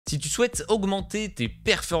Si tu souhaites augmenter tes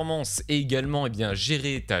performances et également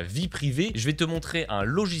gérer ta vie privée, je vais te montrer un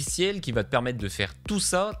logiciel qui va te permettre de faire tout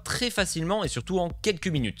ça très facilement et surtout en quelques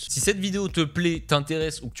minutes. Si cette vidéo te plaît,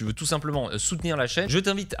 t'intéresse ou que tu veux tout simplement soutenir la chaîne, je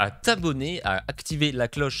t'invite à t'abonner, à activer la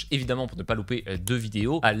cloche évidemment pour ne pas louper de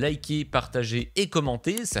vidéos, à liker, partager et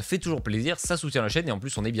commenter, ça fait toujours plaisir, ça soutient la chaîne et en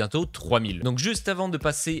plus on est bientôt 3000. Donc juste avant de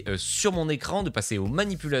passer sur mon écran, de passer aux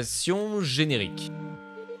manipulations génériques.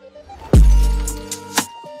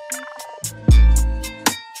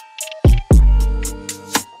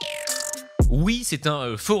 Oui, c'est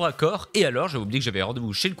un faux raccord, et alors j'avais oublié que j'avais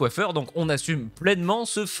rendez-vous chez le coiffeur, donc on assume pleinement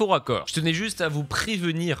ce faux raccord. Je tenais juste à vous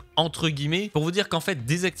prévenir, entre guillemets, pour vous dire qu'en fait,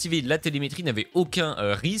 désactiver la télémétrie n'avait aucun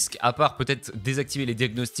risque, à part peut-être désactiver les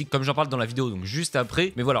diagnostics, comme j'en parle dans la vidéo, donc juste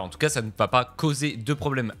après. Mais voilà, en tout cas, ça ne va pas causer de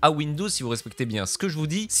problème à Windows si vous respectez bien ce que je vous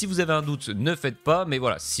dis. Si vous avez un doute, ne faites pas, mais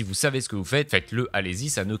voilà, si vous savez ce que vous faites, faites-le, allez-y,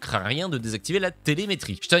 ça ne craint rien de désactiver la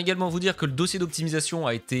télémétrie. Je tiens également à vous dire que le dossier d'optimisation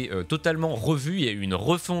a été totalement revu, il y a eu une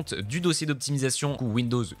refonte du dossier d'optimisation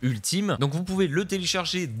Windows ULTIME. Donc vous pouvez le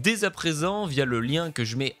télécharger dès à présent via le lien que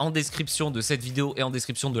je mets en description de cette vidéo et en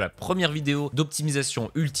description de la première vidéo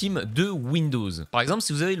d'optimisation ultime de Windows. Par exemple,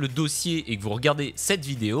 si vous avez le dossier et que vous regardez cette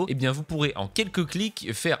vidéo, eh bien vous pourrez en quelques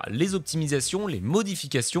clics faire les optimisations, les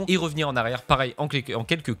modifications et revenir en arrière pareil en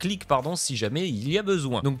quelques clics si jamais il y a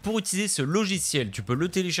besoin. Donc pour utiliser ce logiciel, tu peux le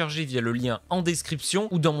télécharger via le lien en description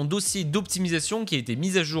ou dans mon dossier d'optimisation qui a été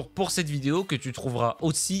mis à jour pour cette vidéo que tu trouveras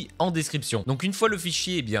aussi en description. Donc une fois le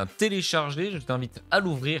fichier téléchargé, je t'invite à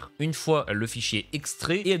l'ouvrir une fois le fichier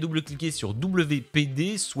extrait et à double-cliquer sur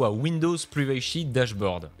WPD, soit Windows Privacy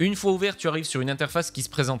Dashboard. Une fois ouvert, tu arrives sur une interface qui se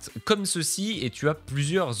présente comme ceci et tu as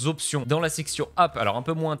plusieurs options. Dans la section App, alors un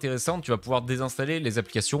peu moins intéressante, tu vas pouvoir désinstaller les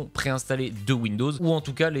applications préinstallées de Windows ou en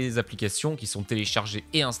tout cas les applications qui sont téléchargées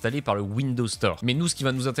et installées par le Windows Store. Mais nous, ce qui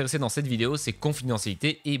va nous intéresser dans cette vidéo, c'est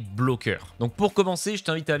confidentialité et bloqueur. Donc pour commencer, je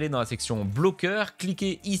t'invite à aller dans la section bloqueur,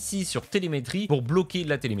 cliquer ici sur Télémétrie pour bloquer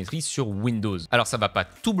la télémétrie sur Windows. Alors ça va pas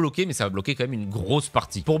tout bloquer, mais ça va bloquer quand même une grosse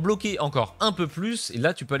partie. Pour bloquer encore un peu plus, et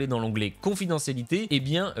là tu peux aller dans l'onglet confidentialité et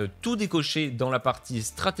tout décocher dans la partie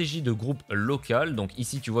stratégie de groupe local. Donc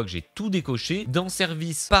ici tu vois que j'ai tout décoché. Dans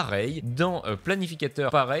service pareil, dans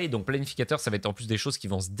planificateur pareil. Donc planificateur, ça va être en plus des choses qui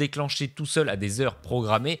vont se déclencher tout seul à des heures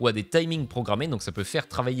programmées ou à des timings programmés. Donc ça peut faire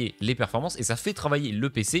travailler les performances et ça fait travailler le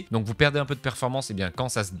PC. Donc vous perdez un peu de performance quand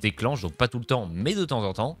ça se déclenche, donc pas tout le temps mais de temps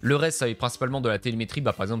en temps. Le reste ça va être principalement de la télémétrie,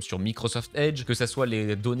 par exemple sur Microsoft Edge, que ça soit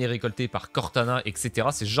les données récoltées par Cortana, etc.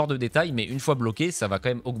 C'est ce genre de détails, mais une fois bloqué, ça va quand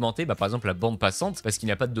même augmenter par exemple la bande passante parce qu'il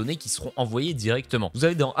n'y a pas de données qui seront envoyées directement. Vous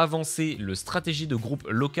avez dans Avancer le stratégie de groupe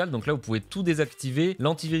local, donc là vous pouvez tout désactiver.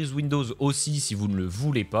 L'antivirus Windows aussi si vous ne le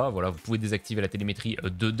voulez pas, voilà, vous pouvez désactiver la télémétrie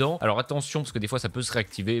dedans. Alors attention parce que des fois ça peut se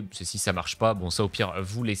réactiver, si ça marche pas, bon ça au pire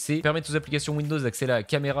vous laissez. Permettre aux applications Windows d'accéder à la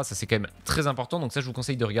caméra, ça c'est quand même très important, donc ça je vous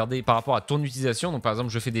conseille de regarder par rapport à ton utilisation. Donc par exemple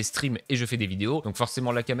je fais des streams et je fais des vidéos, donc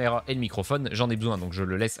forcément la caméra et le microphone j'en ai besoin, donc je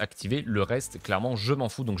le laisse activer. Le reste clairement je m'en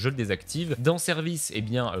fous, donc je le désactive. Dans service,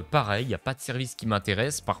 pareil, il n'y a pas de service qui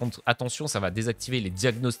m'intéresse. Par contre attention, ça va désactiver les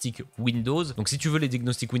diagnostics Windows, donc si tu veux les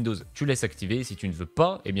diagnostics Windows tu laisses activer, si tu ne veux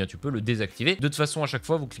pas tu peux le désactiver. De toute façon à chaque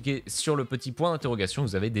fois vous cliquez sur le petit point d'interrogation,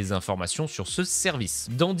 vous avez des informations sur ce service.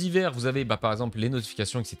 Dans divers vous avez par exemple les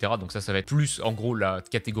notifications, etc. Donc ça va être plus en gros la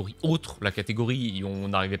catégorie autre, la catégorie on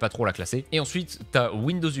n'arrivait pas trop à la classer. Et ensuite tu as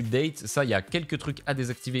Windows Update, ça il y a quelques trucs à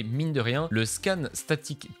désactiver mine de rien. Le scan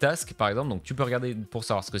static task par exemple, donc tu peux regarder pour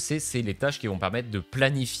savoir ce que c'est les tâches qui vont permettre de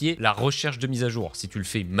planifier la recherche de mise à jour. Si tu le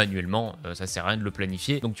fais manuellement, ça sert à rien de le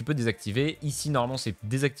planifier, donc tu peux désactiver. Ici normalement c'est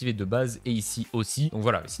désactivé de base et ici aussi, donc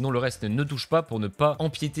voilà. Sinon le reste ne touche pas pour ne pas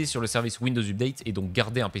empiéter sur le service Windows Update et donc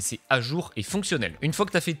garder un PC à jour et fonctionnel. Une fois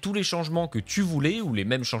que tu as fait tous les changements que tu voulais ou les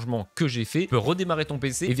mêmes changements que j'ai fait, tu peux redémarrer ton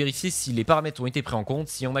PC et vérifier si les paramètres ont été pris en compte.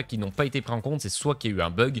 S'il y en a qui n'ont pas été pris en compte, c'est soit qu'il y a eu un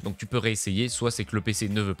bug, donc tu peux réessayer, soit c'est que le PC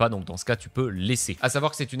ne veut pas, donc dans ce cas tu peux laisser. À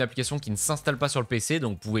savoir que c'est une application qui ne s'installe pas sur le PC,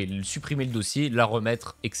 donc vous pouvez supprimer le dossier, la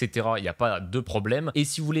remettre, etc. Il n'y a pas de problème. Et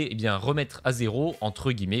si vous voulez remettre à zéro,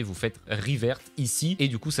 entre guillemets, vous faites revert ici et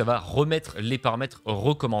du coup ça va remettre les paramètres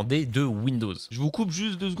recommandés de Windows. Je vous coupe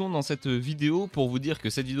juste 2 secondes dans cette vidéo pour vous dire que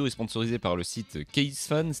cette vidéo est sponsorisée par le site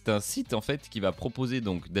Keysfan. C'est un site en fait qui va proposer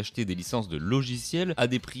donc d'acheter des licences de logiciels à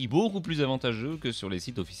des prix beaucoup plus avantageux que sur les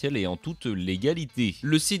sites officiels et en toute légalité.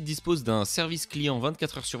 Le site dispose dispose d'un service client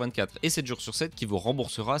 24 h sur 24 et 7 jours sur 7 qui vous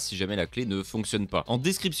remboursera si jamais la clé ne fonctionne pas. En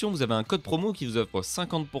description, vous avez un code promo qui vous offre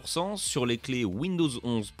 50% sur les clés Windows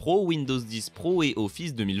 11 Pro, Windows 10 Pro et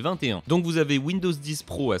Office 2021. Donc vous avez Windows 10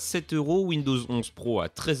 Pro à 7 €, Windows 11 Pro à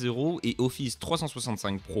 13 € et Office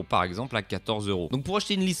 365 Pro par exemple à 14 €. Donc pour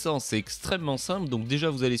acheter une licence, c'est extrêmement simple. Donc déjà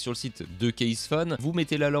vous allez sur le site de Keysfan, vous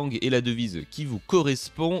mettez la langue et la devise qui vous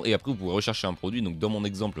correspond et après vous pouvez rechercher un produit. Donc dans mon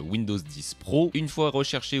exemple Windows 10 Pro, une fois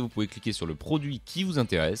recherché, vous pouvez cliquer sur le produit qui vous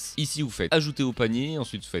intéresse. Ici vous faites ajouter au panier,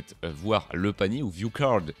 ensuite vous faites voir le panier ou view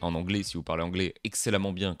card en anglais si vous parlez anglais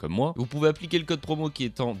excellemment bien comme moi. Vous pouvez appliquer le code promo qui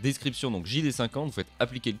est en description, donc JD50, vous faites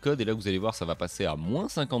appliquer le code et là vous allez voir ça va passer à moins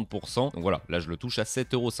 50%. Donc voilà, là je le touche à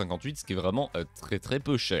 7,58 €, ce qui est vraiment très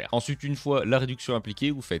peu cher. Ensuite une fois la réduction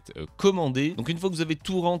appliquée, vous faites commander. Donc une fois que vous avez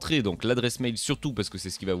tout rentré, donc l'adresse mail surtout parce que c'est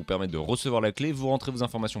ce qui va vous permettre de recevoir la clé, vous rentrez vos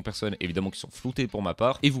informations personnelles évidemment qui sont floutées pour ma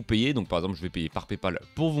part et vous payez. Donc par exemple je vais payer par PayPal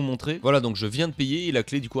pour vous montrer. Voilà, donc je viens de payer et la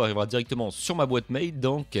clé du coup arrivera directement sur ma boîte mail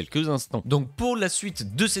dans quelques instants. Donc pour la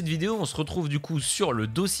suite de cette vidéo, on se retrouve du coup sur le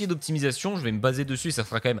dossier d'optimisation. Je vais me baser dessus, ça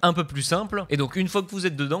sera quand même un peu plus simple. Et donc une fois que vous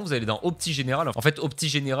êtes dedans, vous allez dans Opti Général. En fait, Opti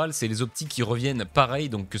Général, c'est les optis qui reviennent pareil,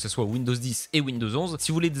 donc que ce soit Windows 10 et Windows 11.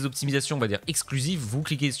 Si vous voulez des optimisations, on va dire exclusives, vous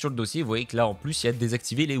cliquez sur le dossier, vous voyez que là en plus il y a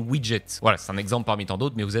désactiver les widgets. Voilà, c'est un exemple parmi tant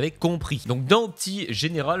d'autres, mais vous avez compris. Donc dans Opti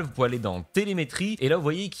Général, vous pouvez aller dans Télémétrie et là vous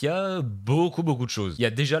voyez qu'il y a beaucoup de choses. Il y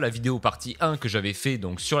a déjà la vidéo partie 1 que j'avais fait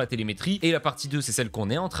donc sur la télémétrie et la partie 2 c'est celle qu'on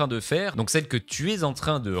est en train de faire, donc celle que tu es en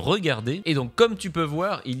train de regarder. Et donc comme tu peux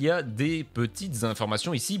voir, il y a des petites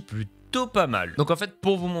informations ici plutôt pas mal. Donc en fait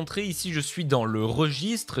pour vous montrer ici je suis dans le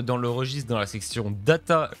registre dans la section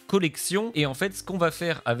data collection et en fait ce qu'on va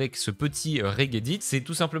faire avec ce petit regedit c'est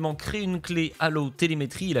tout simplement créer une clé Allo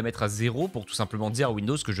télémétrie et la mettre à 0 pour tout simplement dire à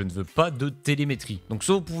Windows que je ne veux pas de télémétrie. Donc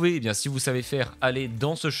soit vous pouvez, eh bien si vous savez faire, aller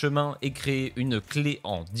dans ce chemin et créer une clé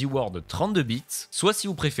en D-Word 32 bits, soit si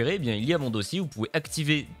vous préférez, eh bien il y a mon dossier, vous pouvez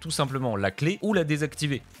activer tout simplement la clé ou la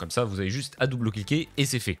désactiver. Comme ça vous avez juste à double-cliquer et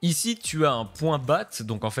c'est fait. Ici tu as un point bat,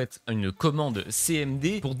 donc en fait une commande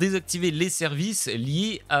CMD pour désactiver les services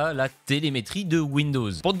liés à la télémétrie de Windows.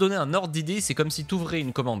 Pour te donner un ordre d'idée, c'est comme si tu ouvrais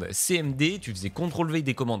une commande CMD, tu faisais CTRL-V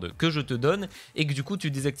des commandes que je te donne et que du coup tu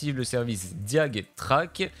désactives le service diag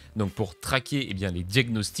track, donc pour traquer eh bien, les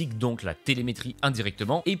diagnostics, donc la télémétrie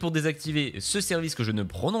indirectement, et pour désactiver ce service que je ne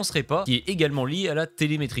prononcerai pas, qui est également lié à la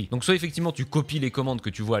télémétrie. Donc soit effectivement tu copies les commandes que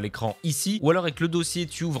tu vois à l'écran ici, ou alors avec le dossier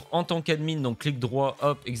tu ouvres en tant qu'admin, donc clic droit,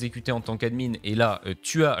 hop, exécuter en tant qu'admin, et là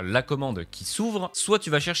tu as la commande qui s'ouvre. Soit tu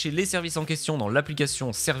vas chercher les services en question dans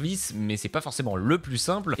l'application service, mais c'est pas forcément le plus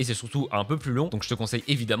simple et c'est surtout un peu plus long, donc je te conseille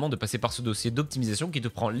évidemment de passer par ce dossier d'optimisation qui te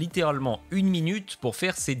prend littéralement 1 minute pour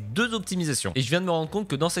faire ces 2 optimisations. Et je viens de me rendre compte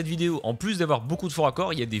que dans cette vidéo, en plus d'avoir beaucoup de faux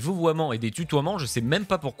raccords, il y a des vouvoiements et des tutoiements, je sais même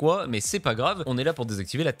pas pourquoi, mais c'est pas grave, on est là pour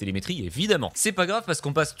désactiver la télémétrie évidemment. C'est pas grave parce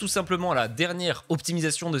qu'on passe tout simplement à la dernière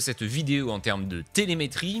optimisation de cette vidéo en termes de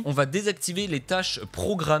télémétrie. On va désactiver les tâches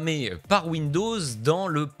programmées par Windows dans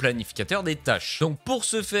le planificateur des tâches. Donc pour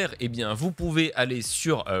ce faire, eh bien vous pouvez aller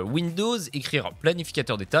sur Windows, écrire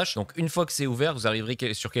planificateur des tâches. Donc une fois que c'est ouvert, vous arriverez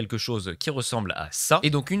sur quelque chose qui ressemble à ça.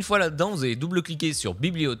 Et donc une fois là-dedans, vous allez double-cliquer sur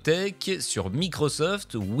bibliothèque, sur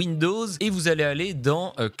Microsoft, Windows, et vous allez aller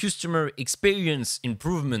dans Customer Experience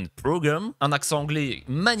Improvement Program. Un accent anglais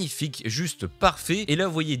magnifique, juste parfait. Et là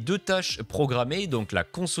vous voyez 2 tâches programmées, donc la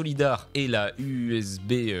Consolidar et la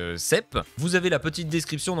USB CEP. Vous avez la petite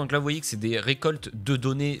description, donc là vous voyez que c'est des récoltes de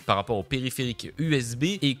données par rapport au périphérique USB,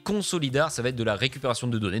 et Consolidar ça va être de la récupération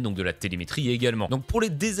de données, donc de la télémétrie également. Donc pour les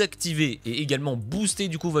désactiver et également booster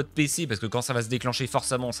du coup votre PC, parce que quand ça va se déclencher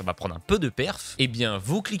forcément ça va prendre un peu de perf, et bien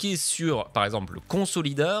vous cliquez sur par exemple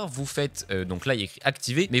Consolidar, vous faites donc là il y a écrit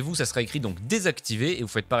activer, mais vous ça sera écrit donc désactiver, et vous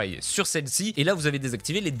faites pareil sur celle-ci, et là vous avez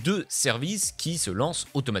désactivé les 2 services qui se lancent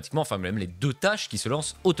automatiquement, enfin même les 2 tâches qui se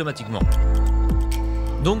lancent automatiquement.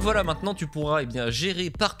 Donc voilà, maintenant tu pourras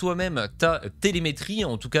gérer par toi-même ta télémétrie,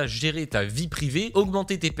 en tout cas gérer ta vie privée,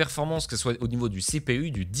 augmenter tes performances, que ce soit au niveau du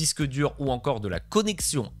CPU, du disque dur ou encore de la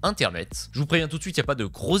connexion internet. Je vous préviens tout de suite, il n'y a pas de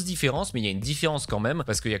grosse différence, mais il y a une différence quand même,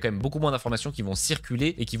 parce qu'il y a quand même beaucoup moins d'informations qui vont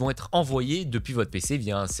circuler et qui vont être envoyées depuis votre PC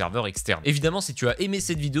via un serveur externe. Évidemment, si tu as aimé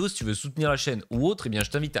cette vidéo, si tu veux soutenir la chaîne ou autre, je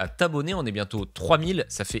t'invite à t'abonner, on est bientôt 3000,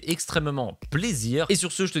 ça fait extrêmement plaisir. Et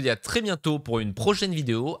sur ce, je te dis à très bientôt pour une prochaine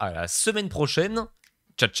vidéo, à la semaine prochaine.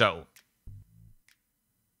 Ciao, ciao.